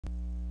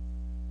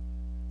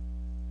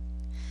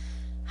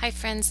Hi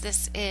friends,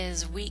 this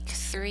is week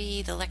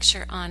 3, the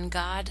lecture on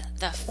God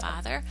the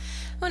Father.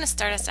 I want to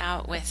start us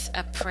out with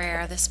a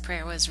prayer. This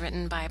prayer was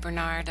written by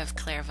Bernard of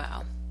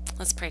Clairvaux.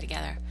 Let's pray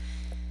together.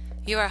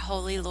 You are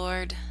holy,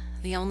 Lord,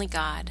 the only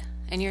God,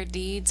 and your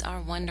deeds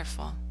are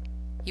wonderful.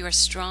 You are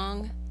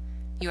strong,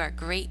 you are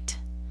great,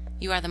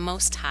 you are the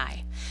Most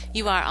High.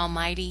 You are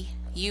Almighty,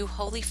 you,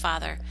 Holy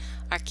Father,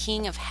 are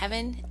King of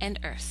heaven and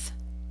earth.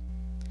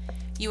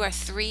 You are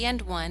three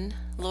and one,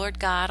 Lord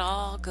God,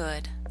 all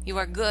good. You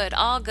are good,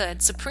 all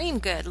good, supreme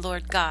good,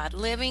 Lord God,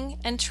 living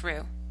and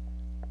true.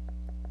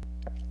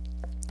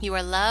 You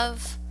are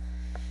love,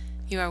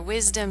 you are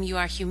wisdom, you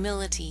are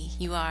humility,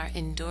 you are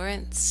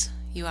endurance,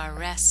 you are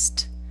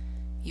rest,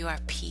 you are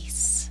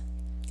peace.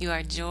 You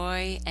are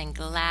joy and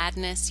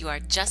gladness, you are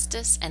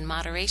justice and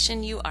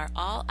moderation, you are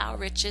all our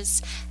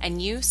riches, and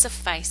you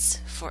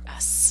suffice for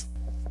us.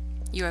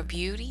 You are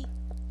beauty,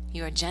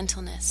 you are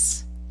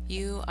gentleness,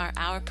 you are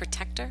our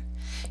protector.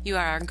 You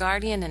are our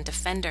guardian and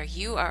defender.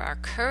 You are our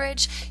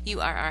courage. You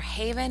are our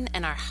haven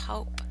and our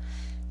hope.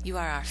 You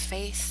are our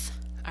faith,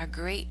 our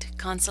great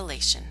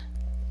consolation.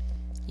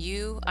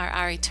 You are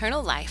our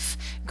eternal life,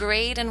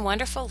 great and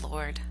wonderful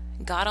Lord,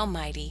 God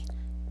Almighty,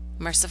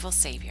 merciful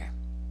Savior.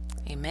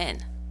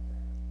 Amen.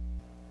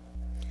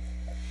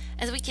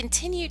 As we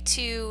continue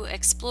to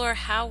explore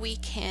how we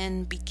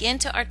can begin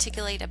to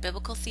articulate a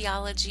biblical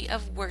theology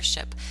of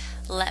worship,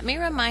 let me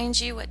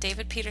remind you what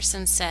David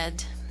Peterson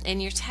said in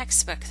your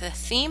textbook. The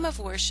theme of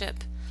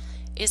worship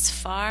is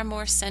far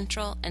more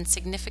central and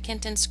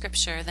significant in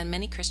Scripture than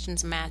many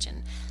Christians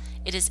imagine.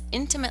 It is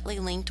intimately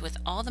linked with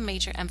all the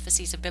major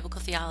emphases of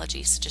biblical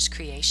theology, such as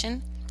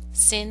creation,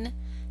 sin,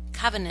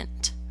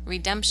 covenant,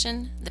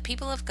 redemption, the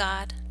people of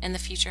God, and the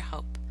future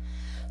hope.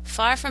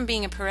 Far from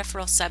being a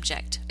peripheral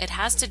subject, it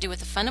has to do with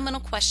the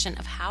fundamental question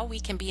of how we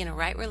can be in a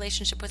right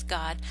relationship with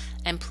God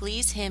and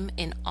please Him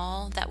in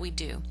all that we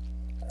do.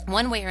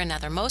 One way or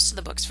another, most of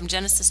the books from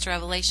Genesis to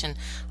Revelation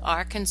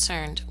are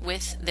concerned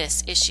with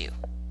this issue.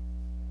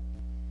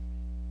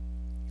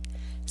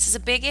 This is a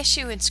big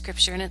issue in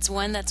Scripture, and it's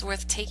one that's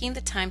worth taking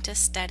the time to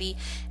study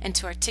and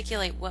to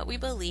articulate what we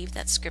believe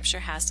that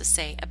Scripture has to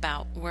say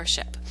about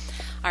worship.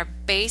 Our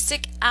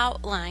basic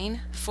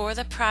outline for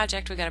the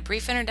project, we got a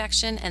brief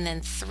introduction and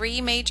then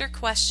 3 major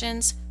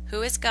questions.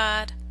 Who is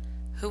God?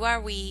 Who are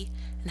we?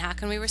 And how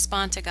can we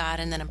respond to God?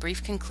 And then a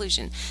brief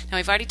conclusion. Now,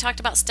 we've already talked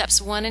about steps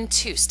 1 and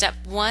 2. Step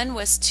 1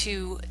 was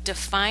to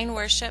define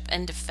worship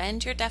and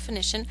defend your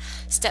definition.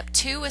 Step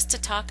 2 was to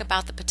talk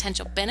about the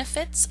potential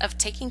benefits of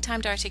taking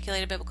time to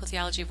articulate a biblical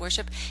theology of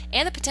worship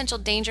and the potential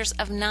dangers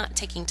of not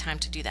taking time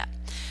to do that.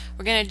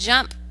 We're going to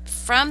jump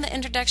from the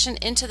introduction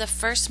into the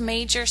first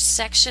major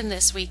section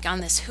this week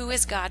on this who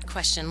is God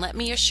question. Let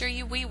me assure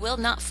you, we will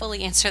not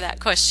fully answer that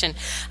question.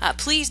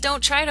 Please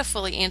don't try to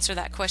fully answer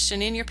that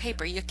question in your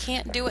paper. You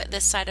can't do it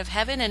this side of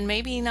heaven, and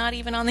maybe not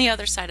even on the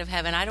other side of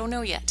heaven. I don't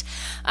know yet.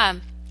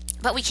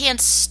 But we can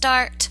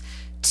start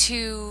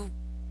to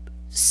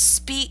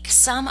speak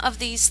some of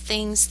these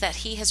things that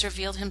He has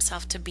revealed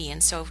Himself to be.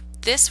 And so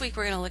this week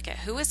we're going to look at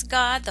who is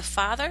God the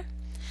Father,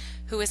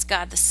 who is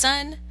God the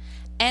Son,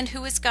 and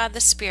who is God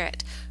the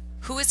Spirit.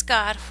 Who is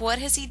God? What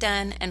has He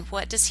done? And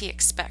what does He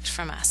expect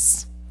from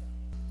us?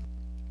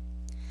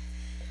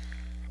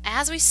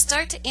 As we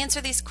start to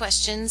answer these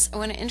questions, I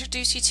want to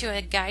introduce you to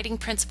a guiding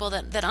principle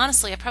that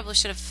honestly I probably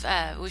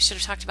we should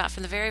have talked about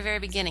from the very, very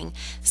beginning.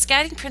 This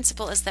guiding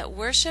principle is that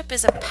worship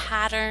is a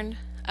pattern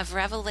of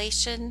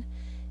revelation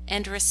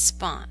and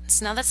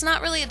response. Now, that's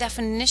not really a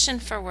definition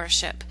for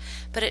worship,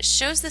 but it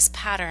shows this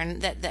pattern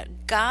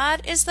that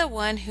God is the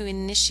one who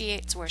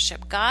initiates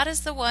worship. God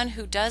is the one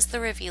who does the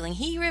revealing.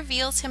 He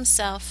reveals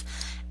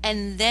Himself,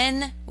 and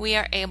then we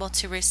are able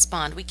to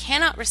respond. We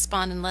cannot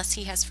respond unless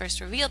He has first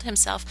revealed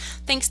Himself.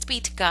 Thanks be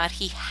to God,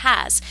 He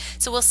has.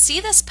 So we'll see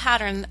this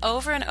pattern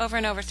over and over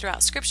and over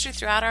throughout Scripture,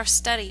 throughout our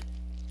study,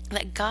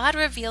 that God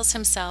reveals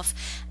Himself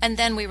and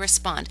then we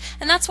respond.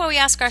 And that's why we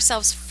ask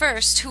ourselves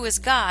first, who is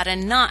God,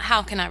 and not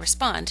how can I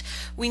respond?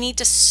 We need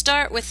to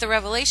start with the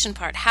revelation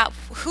part.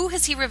 Who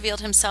has He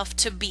revealed Himself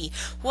to be?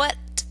 What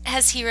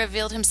has He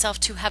revealed Himself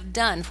to have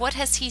done? What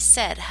has He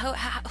said?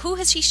 Who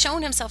has He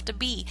shown Himself to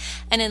be?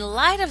 And in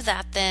light of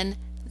that, then,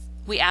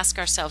 we ask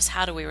ourselves,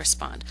 how do we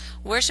respond?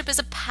 Worship is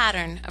a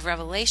pattern of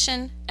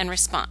revelation and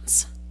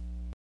response.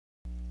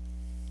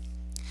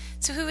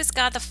 So who is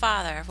God the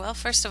Father? Well,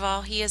 first of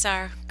all, He is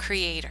our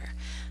Creator.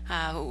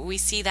 We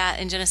see that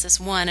in Genesis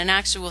 1, and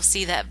actually we'll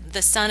see that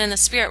the Son and the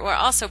Spirit were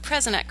also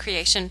present at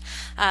creation.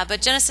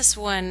 But Genesis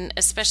 1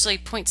 especially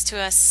points to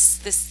us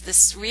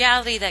this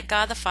reality that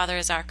God the Father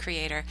is our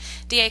Creator.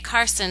 D.A.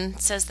 Carson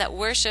says that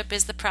worship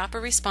is the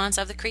proper response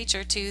of the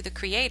creature to the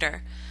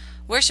Creator.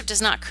 Worship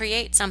does not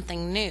create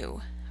something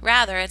new.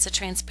 Rather, it's a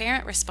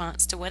transparent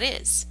response to what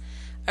is,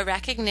 a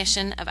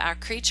recognition of our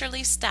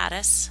creaturely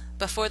status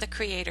before the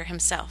Creator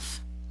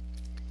Himself.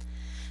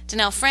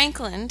 Donnell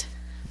Franklin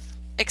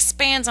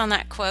expands on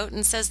that quote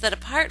and says that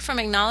apart from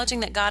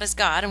acknowledging that God is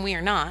God and we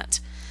are not,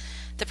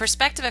 the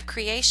perspective of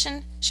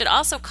creation should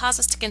also cause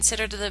us to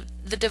consider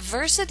the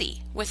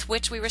diversity with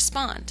which we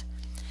respond.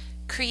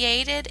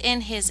 created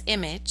in his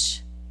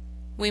image,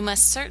 we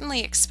must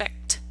certainly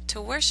expect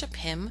to worship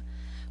him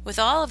with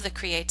all of the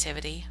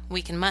creativity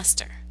we can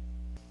muster.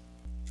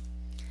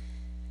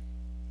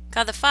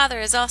 God the Father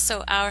is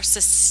also our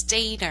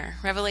sustainer.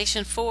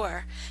 Revelation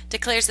 4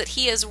 declares that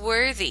he is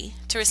worthy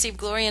to receive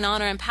glory and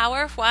honor and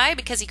power. Why?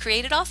 Because he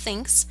created all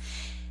things,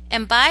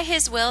 and by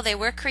his will they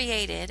were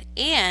created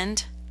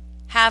and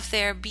have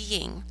their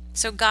being.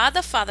 So God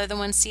the Father, the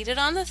one seated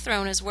on the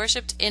throne, is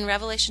worshipped in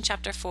Revelation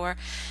chapter 4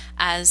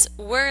 as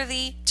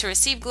worthy to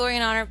receive glory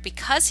and honor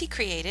because he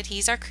created,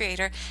 he's our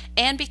creator,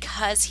 and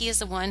because he is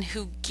the one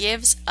who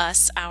gives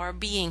us our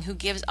being, who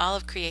gives all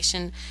of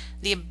creation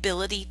the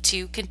ability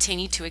to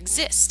continue to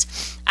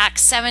exist.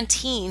 Acts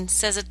 17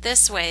 says it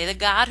this way: the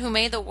God who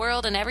made the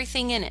world and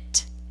everything in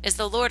it is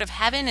the Lord of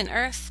heaven and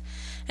earth,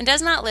 and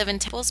does not live in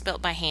temples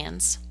built by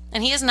hands.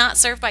 And he is not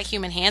served by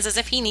human hands as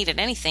if he needed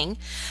anything,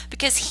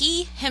 because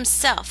he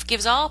himself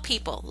gives all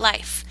people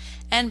life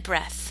and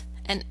breath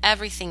and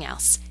everything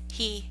else.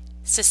 He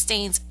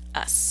sustains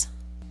us.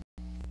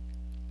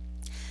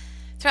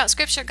 Throughout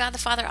Scripture, God the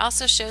Father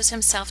also shows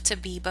himself to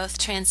be both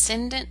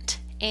transcendent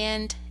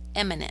and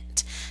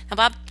immanent. Now,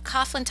 Bob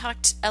Kauflin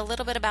talked a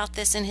little bit about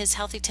this in his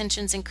Healthy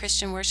Tensions in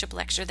Christian Worship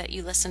lecture that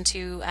you listened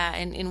to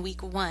in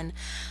week 1.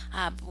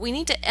 We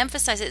need to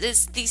emphasize it.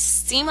 These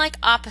seem like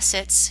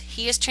opposites.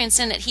 He is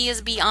transcendent. He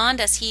is beyond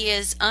us. He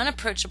is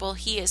unapproachable.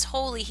 He is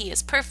holy. He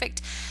is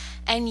perfect.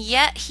 And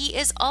yet he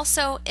is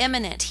also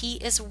immanent. He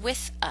is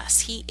with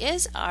us. He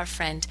is our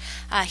friend.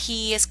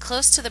 He is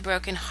close to the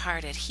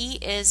brokenhearted. He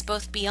is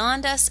both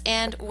beyond us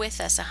and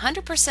with us,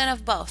 100%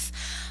 of both.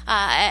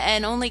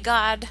 And only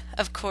God,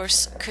 of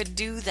course, could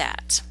do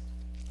that.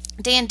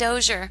 Dan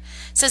Dozier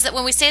says that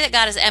when we say that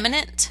God is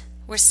immanent,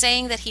 we're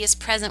saying that he is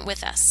present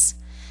with us.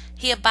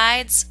 He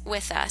abides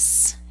with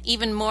us.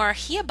 Even more,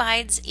 he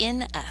abides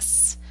in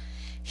us.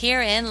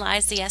 Herein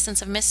lies the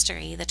essence of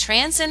mystery. The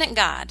transcendent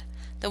God,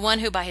 the one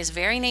who by his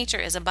very nature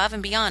is above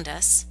and beyond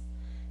us,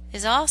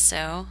 is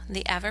also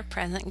the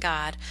ever-present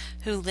God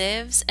who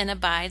lives and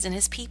abides in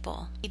his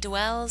people. He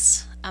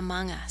dwells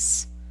among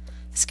us.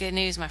 It's good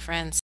news, my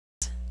friends.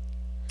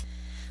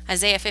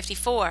 Isaiah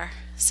 54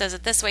 says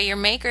it this way: your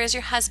Maker is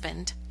your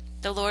husband.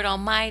 The Lord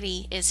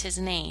Almighty is his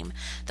name.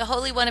 The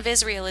Holy One of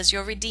Israel is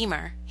your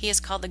Redeemer. He is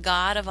called the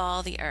God of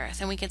all the earth.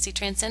 And we can see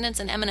transcendence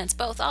and immanence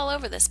both all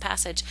over this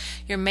passage.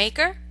 Your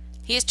Maker,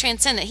 he is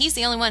transcendent. He's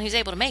the only one who's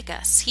able to make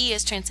us. He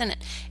is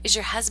transcendent. Is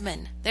your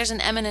husband. There's an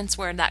eminence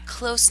word, that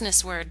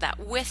closeness word, that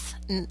with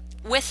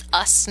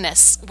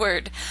usness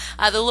word.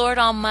 The Lord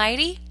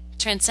Almighty,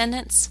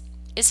 transcendence,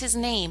 is his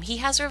name. He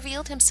has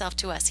revealed himself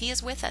to us. He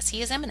is with us.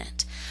 He is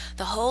immanent.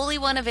 The Holy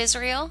One of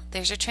Israel,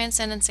 there's your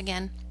transcendence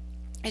again,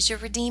 is your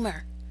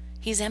Redeemer.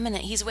 He's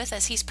immanent. He's with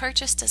us. He's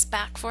purchased us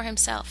back for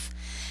himself.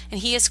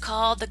 And he is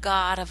called the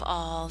God of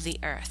all the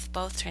earth,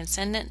 both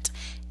transcendent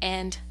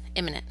and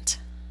immanent.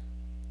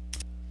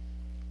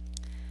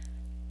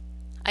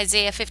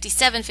 Isaiah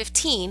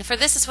 57:15, for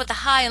this is what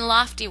the high and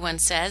lofty one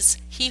says,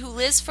 he who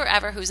lives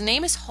forever, whose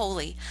name is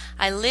holy.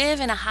 I live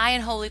in a high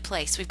and holy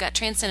place. We've got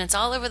transcendence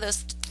all over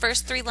those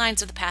first 3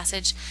 lines of the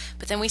passage,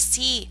 but then we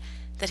see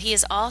that he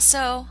is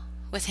also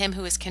with him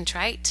who is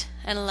contrite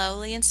and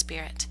lowly in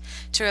spirit,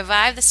 to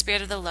revive the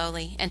spirit of the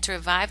lowly and to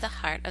revive the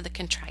heart of the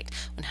contrite.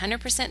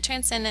 100%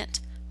 transcendent,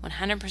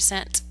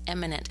 100%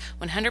 immanent,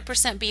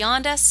 100%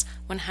 beyond us,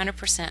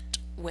 100%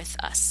 with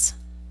us.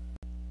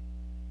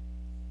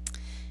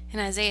 In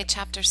Isaiah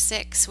chapter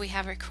 6, we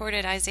have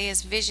recorded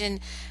Isaiah's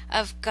vision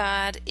of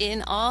God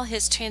in all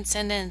his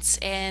transcendence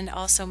and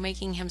also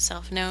making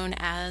himself known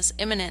as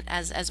immanent,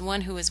 as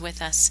one who is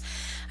with us.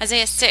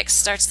 Isaiah 6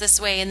 starts this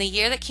way: in the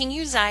year that King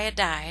Uzziah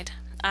died,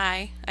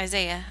 I,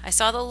 Isaiah, I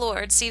saw the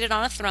Lord seated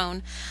on a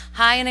throne,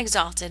 high and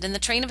exalted, and the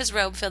train of his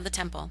robe filled the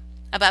temple.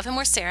 Above him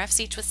were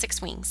seraphs, each with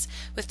 6 wings.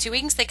 With 2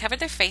 wings they covered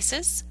their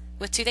faces,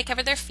 with 2 they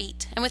covered their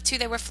feet, and with 2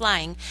 they were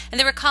flying. And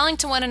they were calling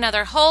to one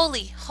another,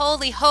 Holy,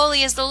 holy,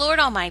 holy is the Lord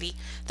Almighty.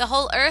 The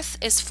whole earth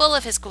is full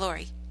of his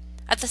glory.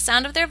 At the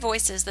sound of their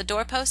voices the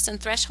doorposts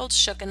and thresholds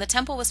shook, and the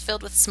temple was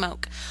filled with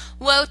smoke.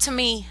 Woe to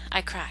me,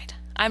 I cried.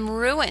 I'm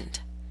ruined,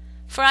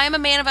 for I am a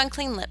man of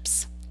unclean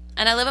lips,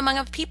 and I live among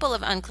a people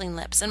of unclean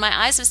lips, and my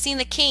eyes have seen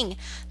the King,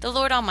 the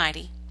Lord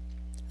Almighty.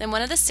 Then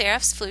one of the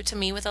seraphs flew to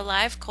me with a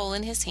live coal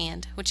in his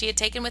hand, which he had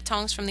taken with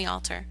tongs from the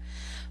altar.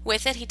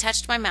 With it he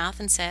touched my mouth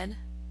and said,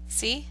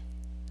 See,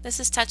 this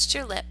has touched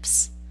your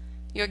lips.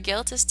 Your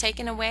guilt is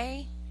taken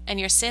away, and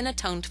your sin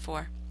atoned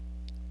for.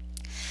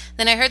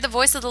 Then I heard the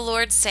voice of the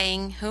Lord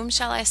saying, Whom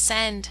shall I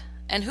send,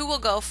 and who will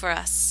go for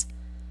us?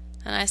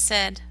 And I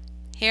said,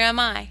 Here am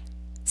I.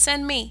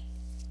 Send me.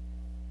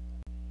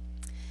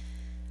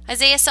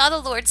 Isaiah saw the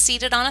Lord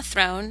seated on a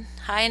throne,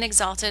 high and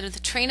exalted, with the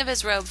train of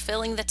his robe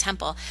filling the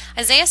temple.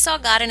 Isaiah saw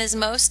God in his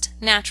most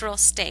natural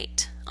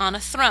state, on a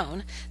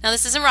throne. Now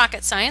this isn't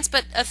rocket science,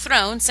 but a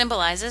throne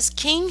symbolizes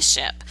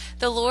kingship.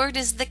 The Lord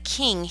is the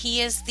king.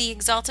 He is the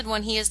exalted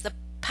one. He is the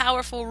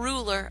powerful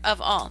ruler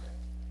of all.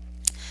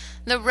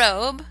 The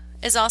robe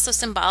is also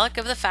symbolic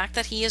of the fact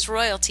that he is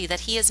royalty,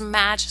 that he is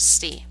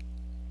majesty.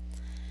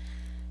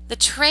 The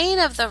train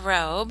of the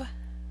robe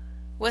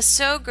was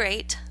so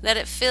great that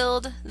it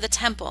filled the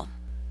temple.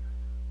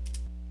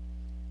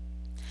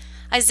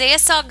 Isaiah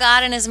saw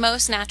God in his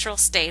most natural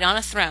state, on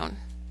a throne.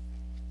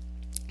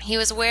 He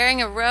was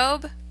wearing a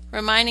robe,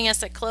 reminding us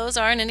that clothes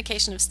are an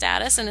indication of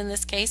status, and in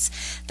this case,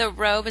 the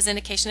robe is an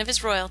indication of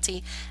his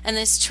royalty, and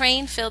this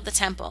train filled the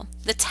temple.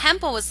 The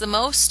temple was the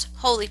most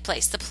holy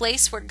place, the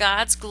place where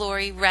God's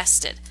glory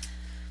rested.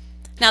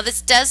 Now,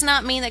 this does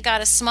not mean that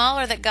God is small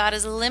or that God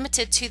is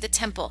limited to the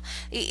temple.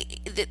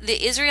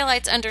 The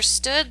Israelites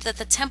understood that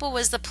the temple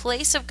was the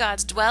place of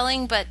God's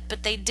dwelling, but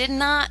they did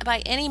not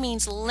by any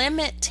means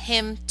limit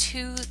him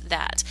to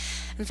that.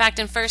 In fact,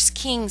 in 1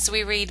 Kings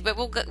we read, "But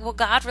will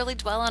God really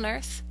dwell on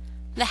earth?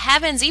 The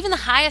heavens, even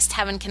the highest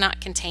heaven,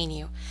 cannot contain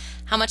you.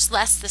 How much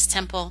less this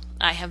temple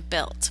I have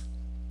built."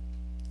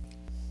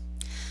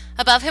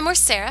 Above him were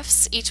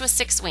seraphs, each with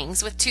 6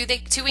 wings. With two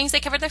wings they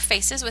covered their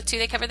faces, with 2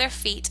 they covered their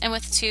feet, and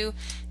with 2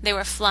 they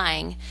were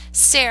flying.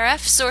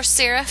 Seraphs, or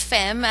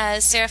seraphim,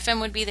 as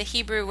seraphim would be the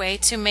Hebrew way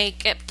to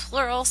make it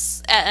plural.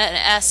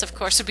 S, of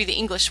course, would be the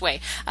English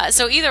way.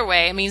 So either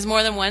way, it means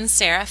more than one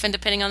seraph, and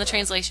depending on the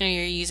translation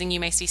you're using, you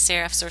may see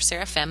seraphs or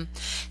seraphim.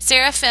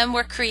 Seraphim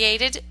were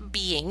created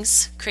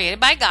beings, created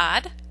by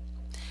God,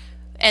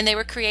 and they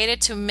were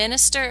created to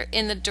minister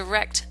in the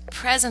direct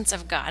presence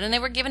of God, and they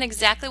were given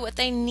exactly what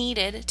they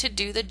needed to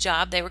do the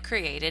job they were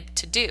created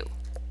to do.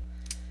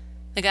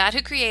 The God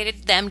who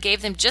created them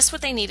gave them just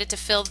what they needed to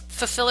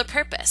fulfill their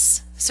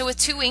purpose. So with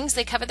 2 wings,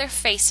 they covered their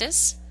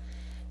faces,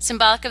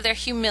 symbolic of their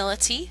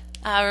humility.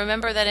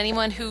 Remember that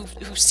anyone who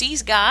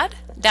sees God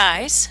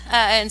dies,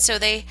 and so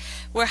they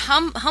were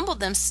humbled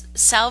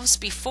themselves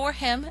before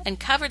him and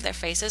covered their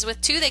faces.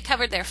 With 2, they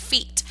covered their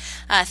feet.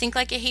 Think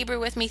like a Hebrew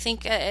with me.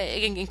 Think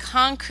in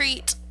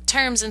concrete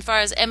terms as far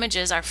as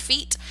images. Our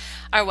feet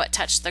are what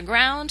touched the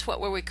ground. What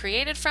were we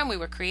created from? We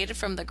were created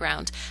from the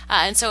ground.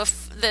 And so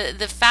if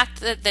the fact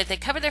that they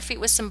covered their feet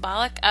was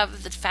symbolic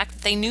of the fact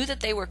that they knew that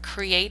they were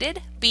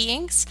created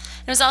beings.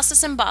 It was also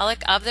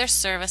symbolic of their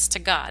service to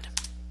God.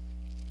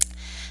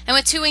 And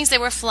with 2 wings they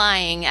were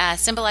flying,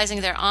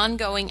 symbolizing their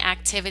ongoing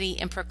activity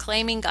in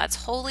proclaiming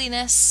God's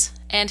holiness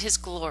and his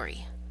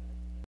glory.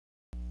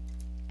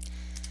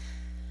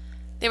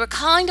 They were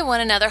calling to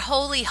one another,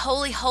 "Holy,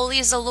 holy, holy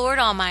is the Lord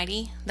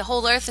Almighty. The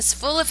whole earth is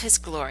full of his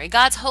glory."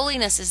 God's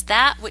holiness is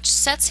that which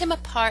sets him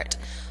apart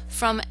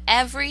from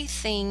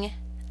everything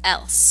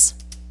else.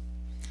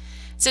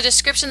 It's a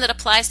description that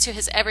applies to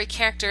his every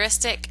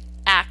characteristic,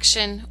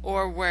 action,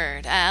 or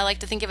word. I like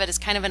to think of it as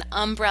kind of an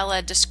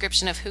umbrella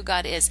description of who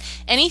God is.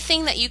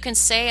 Anything that you can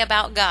say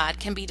about God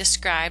can be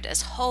described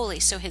as holy.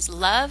 So his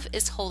love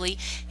is holy,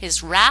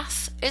 his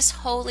wrath is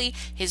holy,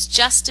 his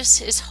justice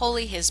is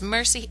holy, his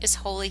mercy is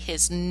holy,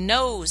 his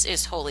nose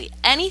is holy.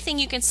 Anything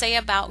you can say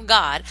about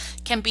God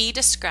can be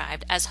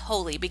described as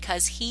holy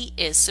because he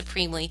is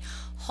supremely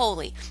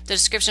holy. The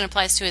description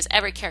applies to his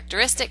every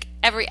characteristic,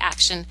 every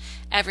action,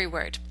 every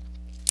word.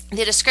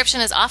 The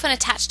description is often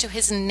attached to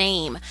his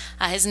name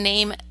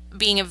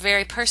being a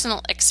very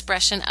personal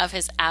expression of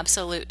his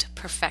absolute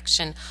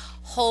perfection.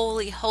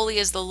 Holy, holy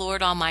is the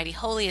Lord Almighty.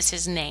 Holy is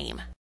his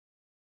name.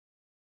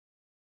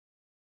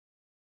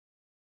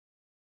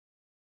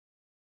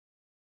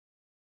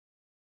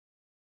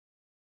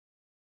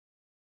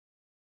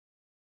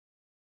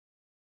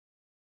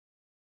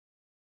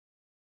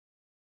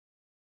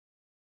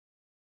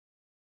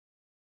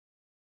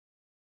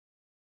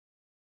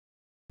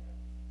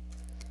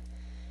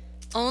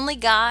 Only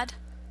God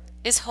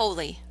is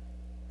holy,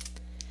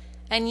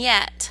 and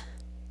yet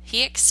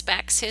he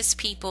expects his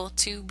people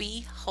to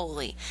be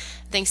holy.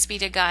 Thanks be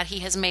to God, he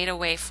has made a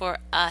way for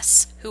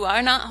us who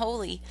are not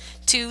holy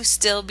to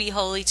still be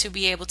holy, to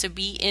be able to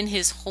be in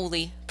his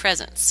holy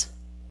presence.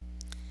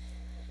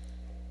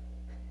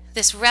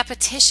 This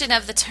repetition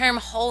of the term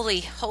holy,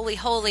 holy,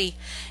 holy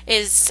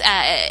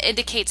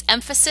indicates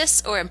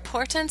emphasis or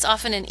importance.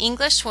 Often in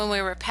English, when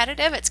we're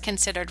repetitive, it's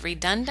considered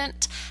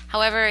redundant.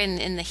 However,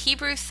 in the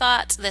Hebrew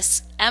thought,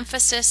 this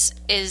emphasis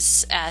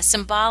is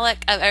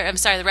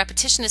the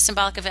repetition is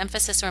symbolic of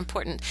emphasis or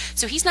important.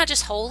 So he's not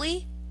just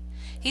holy,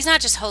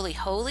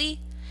 holy,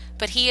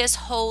 but he is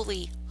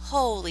holy,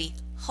 holy,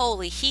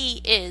 holy. He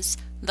is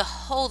the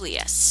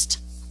holiest.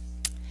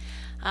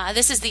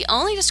 This is the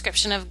only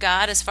description of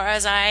God, as far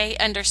as I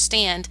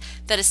understand,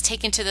 that is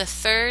taken to the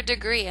 3rd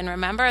degree. And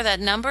remember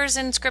that numbers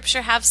in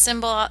Scripture have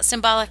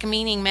symbolic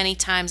meaning many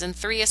times, and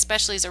 3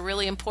 especially is a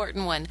really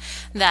important one.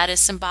 That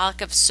is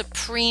symbolic of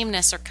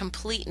supremeness or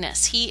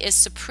completeness. He is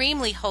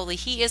supremely holy.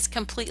 He is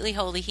completely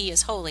holy. He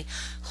is holy,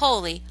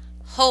 holy,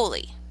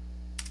 holy.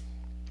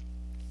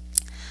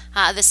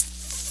 This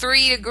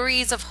 3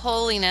 degrees of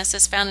holiness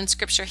is found in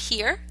Scripture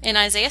here in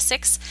Isaiah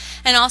 6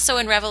 and also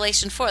in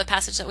Revelation 4, the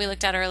passage that we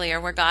looked at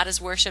earlier, where God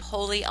is worshipped,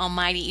 holy,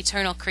 almighty,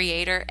 eternal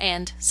creator,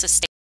 and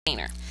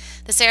sustainer.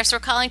 The seraphs were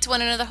calling to one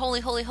another,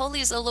 "Holy, holy,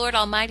 holy is the Lord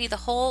Almighty.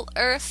 The whole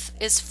earth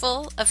is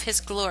full of his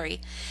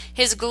glory."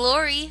 His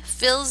glory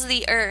fills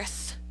the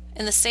earth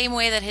in the same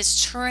way that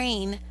his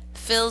train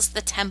fills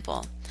the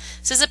temple.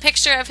 This is a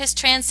picture of his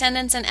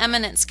transcendence and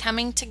eminence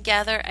coming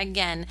together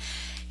again.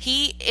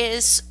 He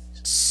is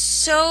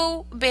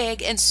so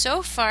big and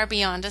so far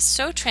beyond us,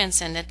 so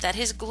transcendent, that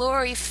his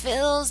glory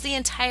fills the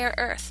entire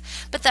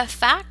earth. But the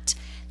fact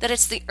that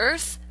it's the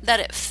earth that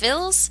it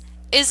fills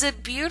is a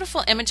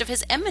beautiful image of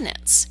his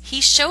eminence. He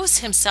shows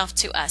himself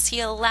to us. He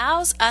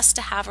allows us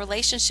to have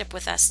relationship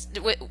with us,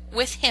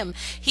 with him.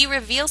 He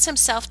reveals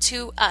himself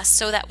to us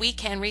so that we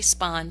can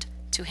respond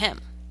to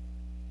him.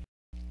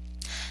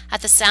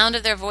 At the sound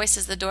of their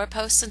voices, the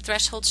doorposts and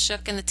thresholds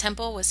shook, and the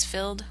temple was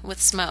filled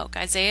with smoke.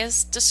 Isaiah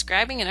is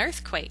describing an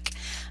earthquake,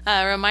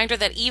 a reminder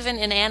that even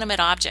inanimate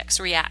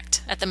objects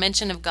react at the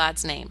mention of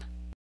God's name.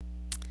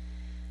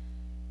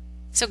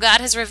 So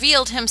God has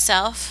revealed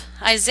himself.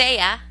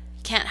 Isaiah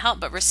can't help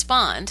but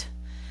respond.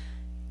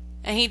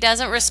 And he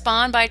doesn't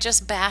respond by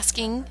just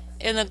basking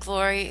in the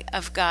glory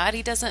of God.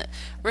 He doesn't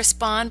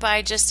respond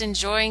by just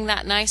enjoying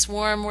that nice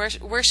warm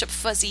worship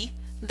fuzzy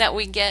that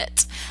we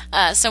get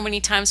so many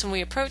times when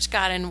we approach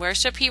God in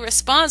worship. He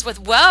responds with,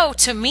 "Woe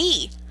to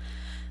me!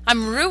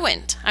 I'm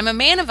ruined. I'm a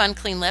man of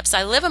unclean lips.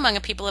 I live among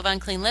a people of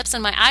unclean lips,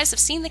 and my eyes have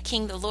seen the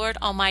King, the Lord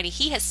Almighty."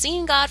 He has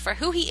seen God for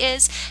who he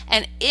is,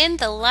 and in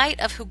the light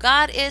of who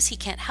God is, he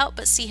can't help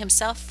but see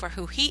himself for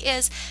who he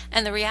is,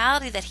 and the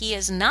reality that he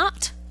is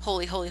not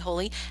holy, holy,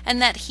 holy,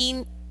 and that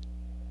he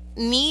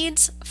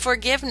needs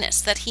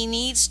forgiveness, that he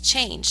needs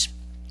change.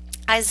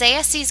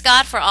 Isaiah sees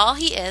God for all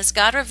he is.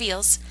 God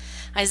reveals.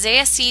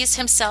 Isaiah sees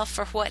himself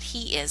for what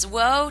he is.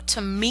 Woe to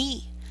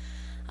me!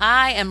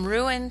 I am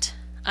ruined.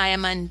 I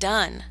am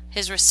undone.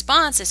 His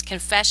response is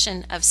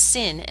confession of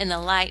sin in the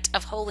light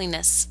of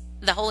holiness,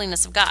 the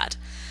holiness of God.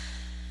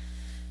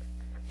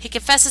 He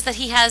confesses that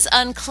he has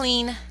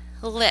unclean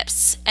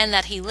lips and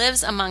that he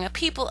lives among a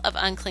people of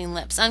unclean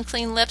lips.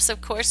 Unclean lips,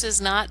 of course,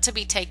 is not to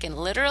be taken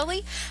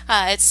literally.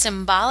 It's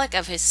symbolic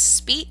of his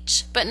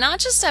speech, but not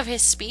just of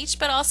his speech,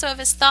 but also of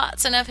his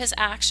thoughts and of his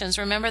actions.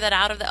 Remember that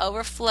out of the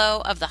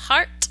overflow of the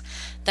heart,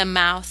 the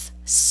mouth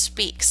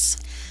speaks.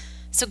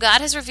 So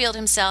God has revealed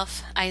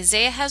himself,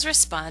 Isaiah has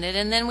responded,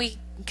 and then we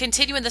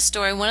continue in the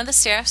story. One of the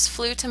seraphs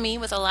flew to me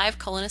with a live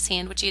coal in his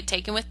hand, which he had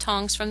taken with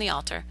tongs from the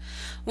altar.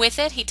 With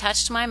it he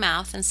touched my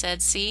mouth and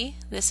said, "See,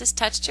 this has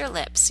touched your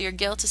lips. Your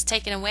guilt is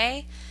taken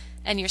away,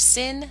 and your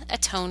sin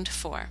atoned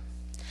for."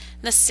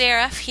 The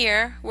seraph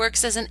here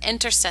works as an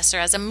intercessor,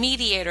 as a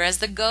mediator, as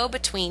the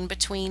go-between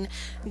between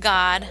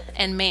God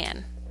and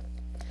man.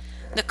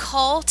 The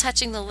coal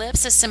touching the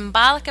lips is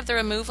symbolic of the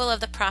removal of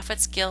the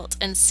prophet's guilt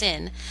and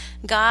sin.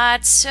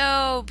 God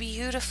so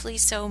beautifully,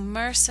 so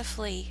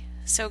mercifully,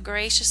 so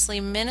graciously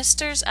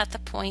ministers at the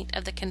point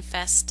of the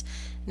confessed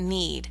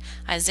need.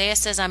 Isaiah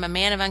says, "I'm a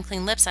man of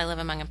unclean lips. I live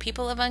among a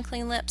people of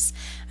unclean lips."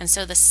 And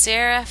so the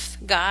seraph,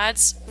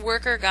 God's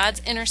worker, God's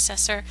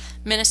intercessor,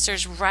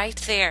 ministers right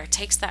there,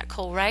 takes that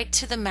coal right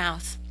to the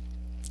mouth,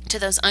 to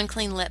those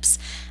unclean lips,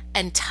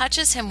 and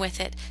touches him with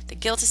it. The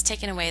guilt is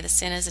taken away. The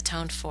sin is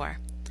atoned for.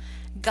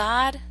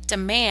 God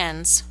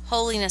demands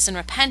holiness and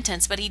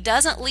repentance, but he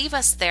doesn't leave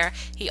us there.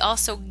 He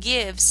also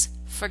gives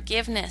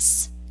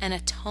forgiveness and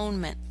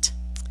atonement.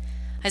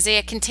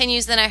 Isaiah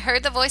continues, "Then I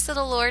heard the voice of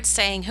the Lord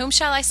saying, 'Whom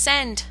shall I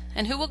send,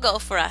 and who will go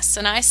for us?'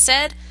 And I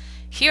said,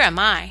 'Here am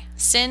I,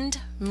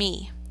 send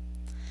me.'"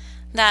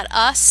 That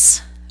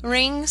us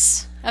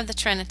rings of the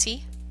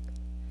Trinity.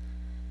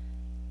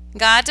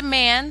 God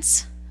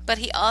demands, but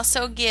he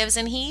also gives,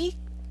 and he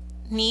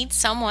needs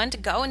someone to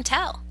go and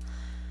tell.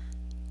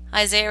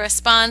 Isaiah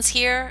responds,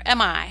 "Here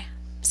am I,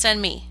 send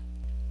me."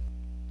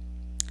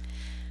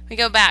 We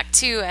go back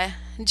to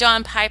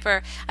John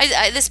Piper.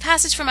 This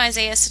passage from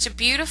Isaiah is such a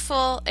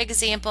beautiful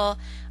example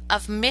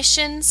of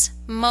missions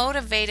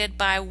motivated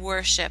by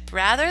worship.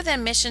 Rather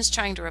than missions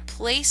trying to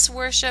replace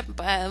worship,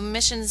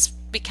 missions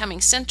becoming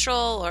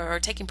central or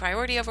taking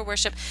priority over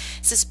worship,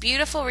 it's this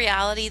beautiful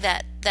reality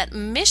that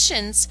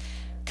missions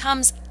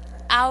comes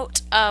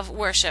out of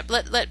worship.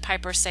 Let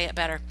Piper say it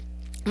better.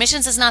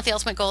 Missions is not the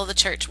ultimate goal of the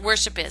church.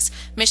 Worship is.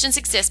 Missions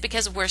exist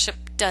because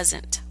worship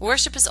doesn't.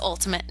 Worship is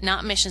ultimate,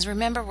 not missions.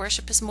 Remember,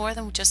 worship is more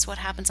than just what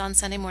happens on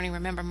Sunday morning.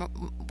 Remember,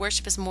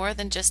 worship is more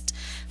than just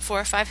 4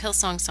 or 5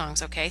 Hillsong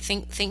songs, okay?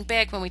 Think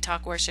big when we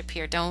talk worship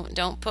here.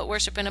 Don't put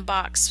worship in a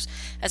box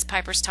as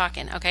Piper's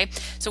talking, okay?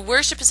 So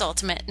worship is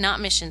ultimate, not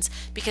missions,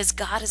 because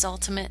God is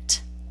ultimate,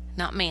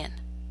 not man.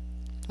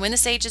 When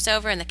this age is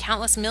over and the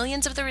countless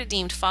millions of the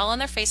redeemed fall on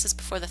their faces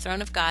before the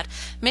throne of God,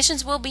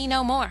 missions will be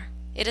no more.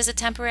 It is a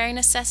temporary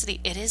necessity.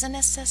 It is a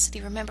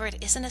necessity. Remember,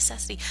 it is a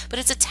necessity, but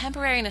it's a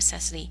temporary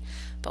necessity.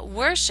 But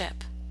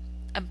worship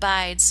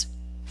abides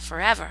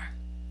forever.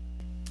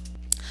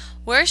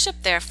 Worship,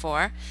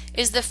 therefore,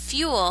 is the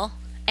fuel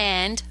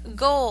and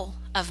goal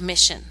of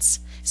missions.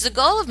 It's the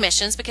goal of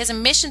missions because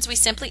in missions we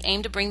simply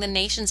aim to bring the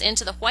nations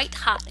into the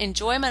white-hot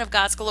enjoyment of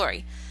God's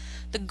glory.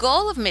 The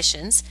goal of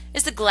missions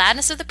is the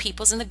gladness of the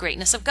peoples and the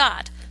greatness of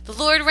God. The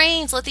Lord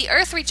reigns, let the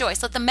earth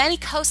rejoice, let the many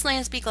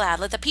coastlands be glad,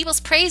 let the peoples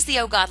praise thee,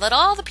 O God, let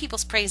all the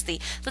peoples praise thee,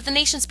 let the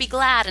nations be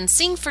glad and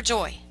sing for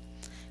joy.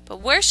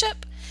 But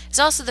worship is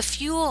also the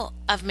fuel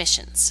of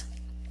missions.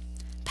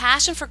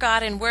 Passion for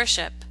God in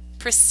worship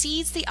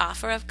precedes the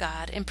offer of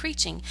God in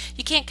preaching.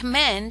 You can't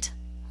commend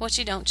what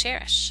you don't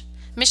cherish.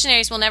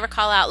 Missionaries will never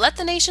call out, "Let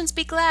the nations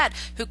be glad,"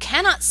 who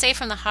cannot say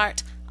from the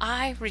heart,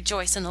 "I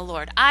rejoice in the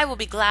Lord. I will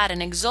be glad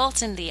and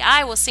exult in thee.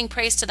 I will sing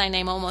praise to thy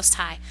name, O Most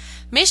High."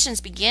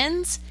 Missions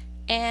begins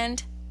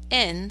and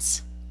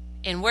ends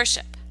in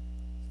worship.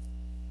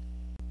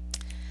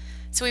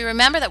 So we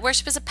remember that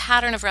worship is a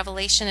pattern of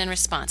revelation and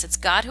response. It's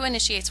God who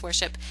initiates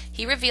worship.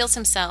 He reveals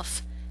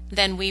himself,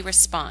 then we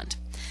respond.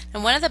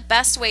 And one of the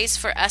best ways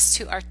for us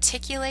to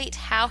articulate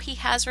how he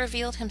has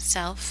revealed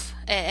himself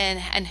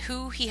and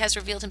who he has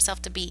revealed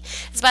himself to be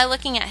is by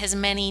looking at his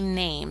many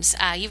names.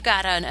 You've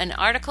got an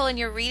article in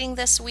your reading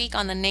this week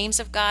on the names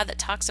of God that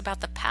talks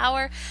about the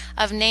power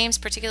of names,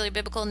 particularly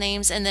biblical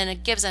names, and then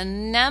it gives a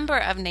number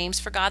of names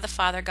for God the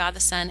Father, God the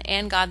Son,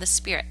 and God the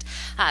Spirit.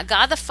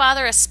 God the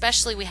Father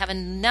especially, we have a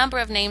number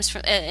of names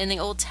in the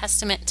Old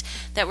Testament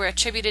that were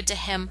attributed to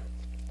him,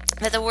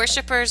 that the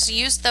worshipers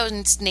used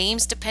those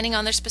names depending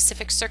on their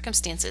specific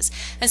circumstances.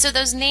 And so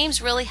those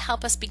names really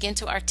help us begin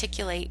to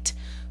articulate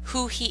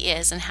who he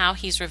is and how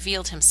he's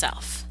revealed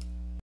himself.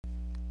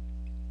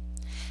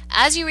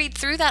 As you read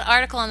through that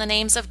article on the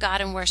names of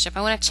God and worship,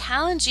 I want to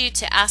challenge you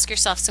to ask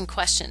yourself some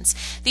questions.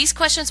 These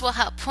questions will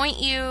help point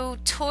you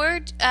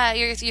toward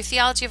your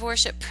Theology of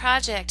Worship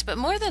project, but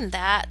more than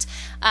that,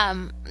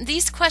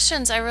 these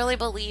questions I really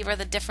believe are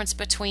the difference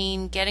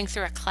between getting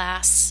through a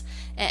class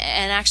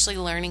and actually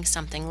learning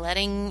something,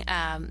 letting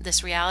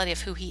this reality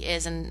of who he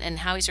is and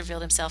how he's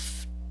revealed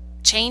himself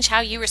change how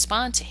you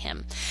respond to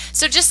him.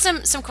 So just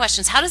some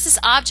questions. How does this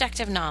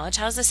objective knowledge,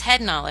 how does this head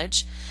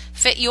knowledge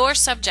fit your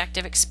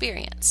subjective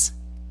experience?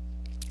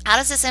 How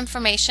does this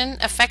information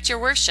affect your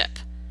worship?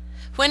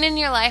 When in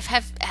your life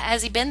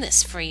has he been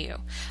this for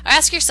you? Or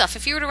ask yourself,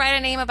 if you were to write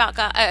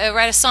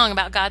write a song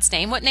about God's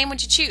name, what name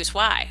would you choose?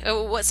 Why?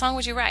 What song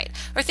would you write?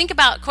 Or think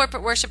about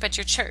corporate worship at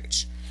your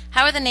church.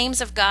 How are the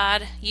names of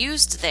God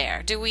used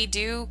there? Do we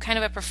do kind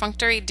of a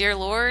perfunctory, "Dear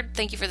Lord,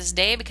 thank you for this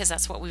day," because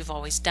that's what we've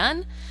always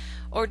done?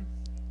 Or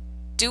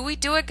do we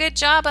do a good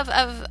job of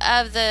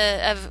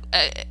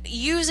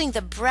using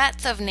the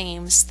breadth of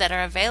names that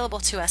are available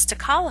to us to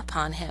call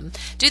upon him?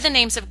 Do the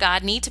names of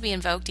God need to be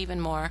invoked even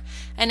more?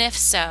 And if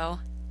so,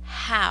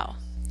 how?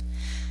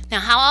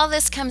 Now, how all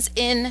this comes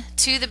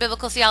into the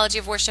Biblical Theology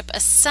of Worship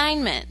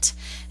assignment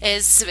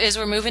is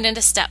we're moving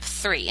into step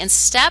 3. In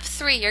step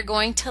 3, you're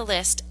going to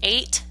list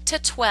 8 to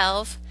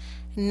 12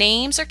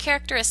 names or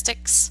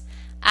characteristics,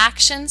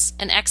 actions,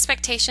 and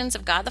expectations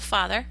of God the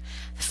Father,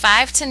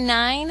 5 to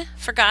 9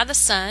 for God the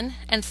Son,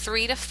 and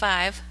 3 to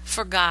 5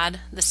 for God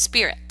the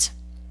Spirit.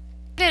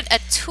 A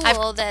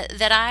tool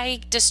that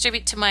I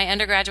distribute to my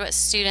undergraduate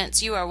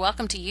students. You are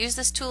welcome to use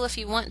this tool if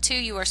you want to.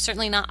 You are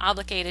certainly not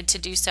obligated to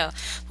do so.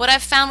 What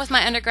I've found with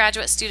my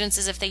undergraduate students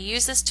is if they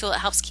use this tool, it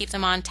helps keep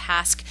them on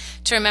task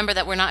to remember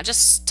that we're not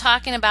just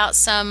talking about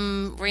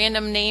some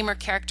random name or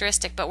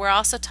characteristic, but we're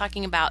also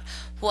talking about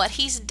what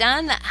he's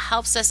done that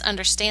helps us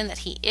understand that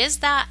he is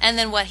that, and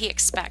then what he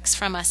expects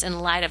from us in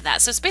light of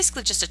that. So it's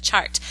basically just a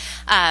chart.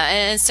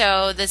 And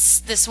so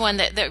this one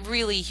that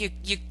really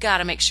you got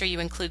to make sure you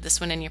include this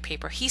one in your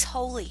paper. He's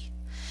holy.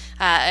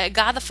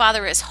 God the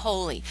Father is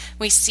holy.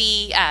 We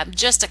see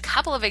just a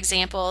couple of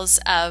examples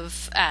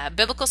of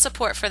biblical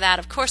support for that.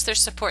 Of course,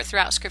 there's support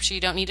throughout Scripture. You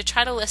don't need to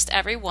try to list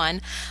every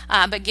one,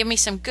 but give me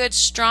some good,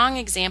 strong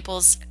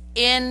examples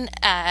in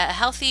a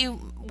healthy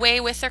way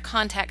with their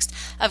context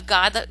of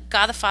God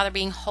the Father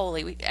being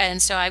holy.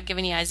 And so I've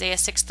given you Isaiah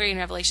 6:3 and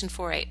Revelation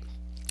 4:8.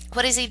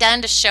 What has he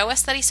done to show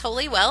us that he's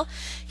holy? Well,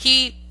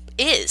 he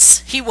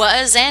is. He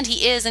was, and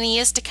he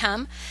is to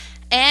come.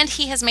 And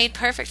he has made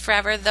perfect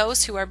forever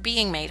those who are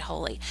being made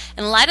holy.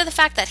 In light of the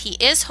fact that he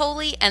is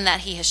holy and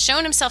that he has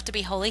shown himself to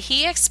be holy,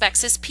 he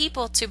expects his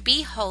people to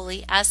be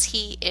holy as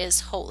he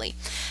is holy.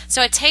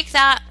 So I take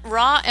that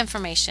raw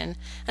information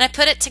and I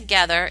put it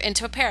together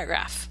into a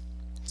paragraph.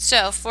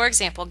 So, for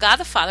example, God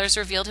the Father has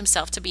revealed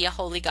himself to be a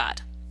holy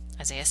God.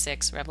 Isaiah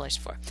 6,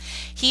 Revelation 4.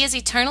 He is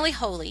eternally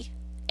holy,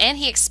 and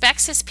he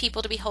expects his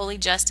people to be holy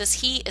just as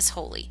he is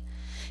holy.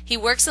 He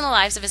works in the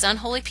lives of his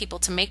unholy people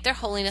to make their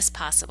holiness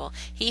possible.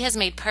 He has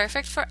made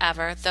perfect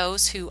forever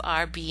those who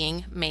are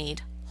being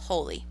made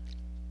holy.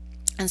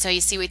 And so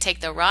you see, we take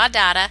the raw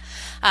data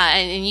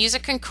and use a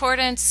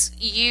concordance,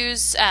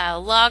 use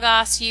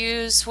Logos,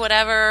 use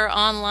whatever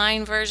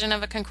online version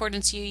of a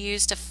concordance you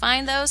use to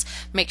find those.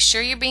 Make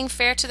sure you're being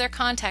fair to their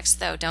context,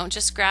 though. Don't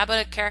just grab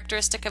a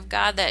characteristic of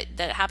God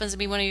that happens to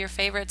be one of your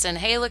favorites and,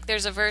 hey, look,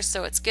 there's a verse,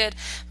 so it's good.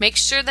 Make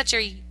sure that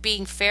you're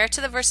being fair to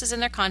the verses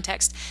in their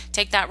context.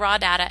 Take that raw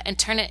data and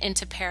turn it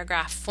into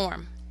paragraph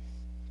form.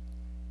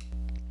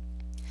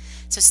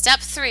 So step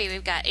 3,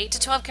 we've got 8 to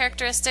 12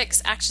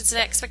 characteristics, actions,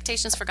 and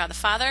expectations for God the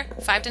Father,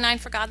 5 to 9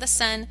 for God the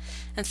Son,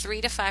 and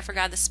 3 to 5 for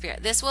God the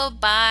Spirit. This will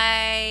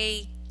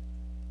by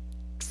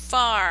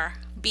far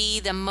be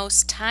the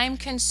most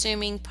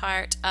time-consuming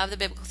part of the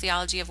Biblical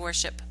Theology of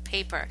Worship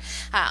paper.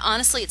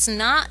 Honestly, it's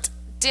not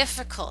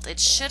difficult. It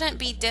shouldn't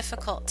be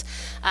difficult.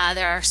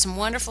 There are some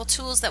wonderful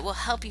tools that will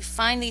help you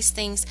find these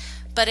things,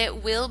 but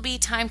it will be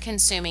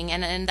time-consuming,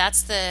 and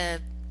that's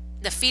the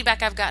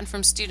feedback I've gotten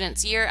from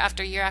students year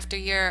after year after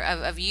year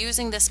of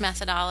using this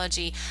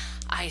methodology.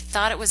 I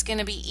thought it was going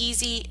to be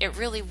easy. It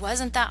really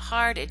wasn't that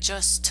hard. It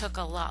just took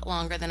a lot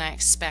longer than I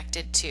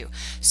expected to.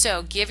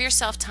 So give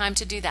yourself time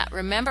to do that.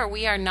 Remember,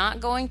 we are not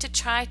going to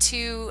try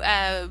to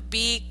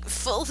be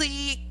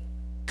fully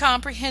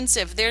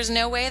comprehensive. There's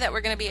no way that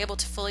we're going to be able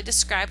to fully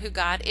describe who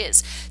God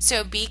is.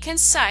 So be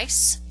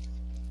concise.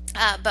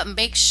 But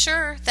make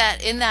sure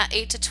that in that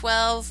 8 to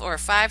 12 or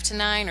 5 to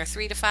 9 or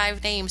 3 to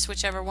 5 names,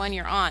 whichever one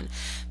you're on,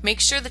 make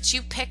sure that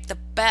you pick the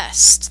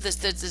best.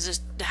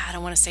 I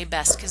don't want to say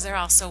best because they're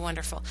all so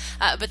wonderful,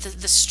 but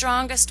the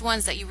strongest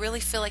ones that you really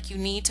feel like you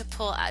need to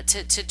pull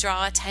to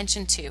draw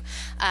attention to.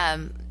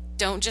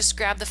 Don't just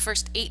grab the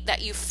first 8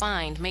 that you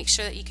find. Make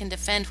sure that you can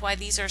defend why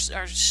these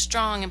are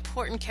strong,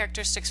 important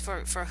characteristics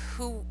for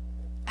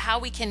how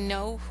we can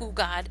know who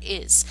God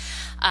is.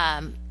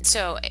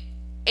 So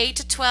 8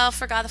 to 12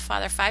 for God the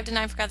Father, 5 to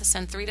 9 for God the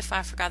Son, 3 to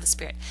 5 for God the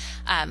Spirit.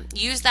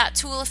 Use that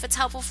tool if it's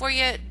helpful for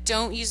you.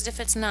 Don't use it if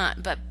it's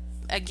not. But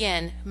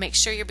again, make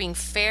sure you're being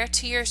fair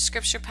to your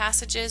scripture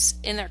passages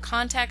in their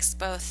context,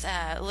 both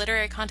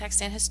literary context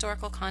and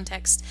historical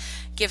context.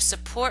 Give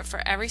support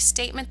for every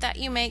statement that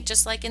you make,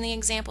 just like in the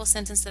example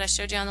sentence that I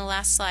showed you on the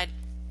last slide.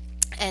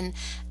 And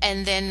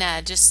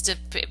then just to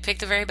pick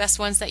the very best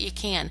ones that you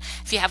can.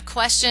 If you have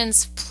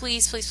questions,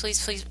 please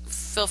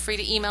feel free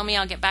to email me.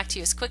 I'll get back to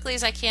you as quickly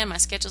as I can. My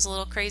schedule's a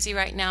little crazy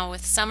right now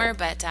with summer,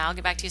 but I'll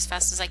get back to you as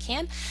fast as I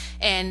can.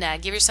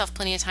 And give yourself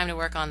plenty of time to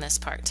work on this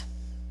part.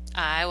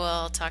 I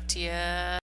will talk to you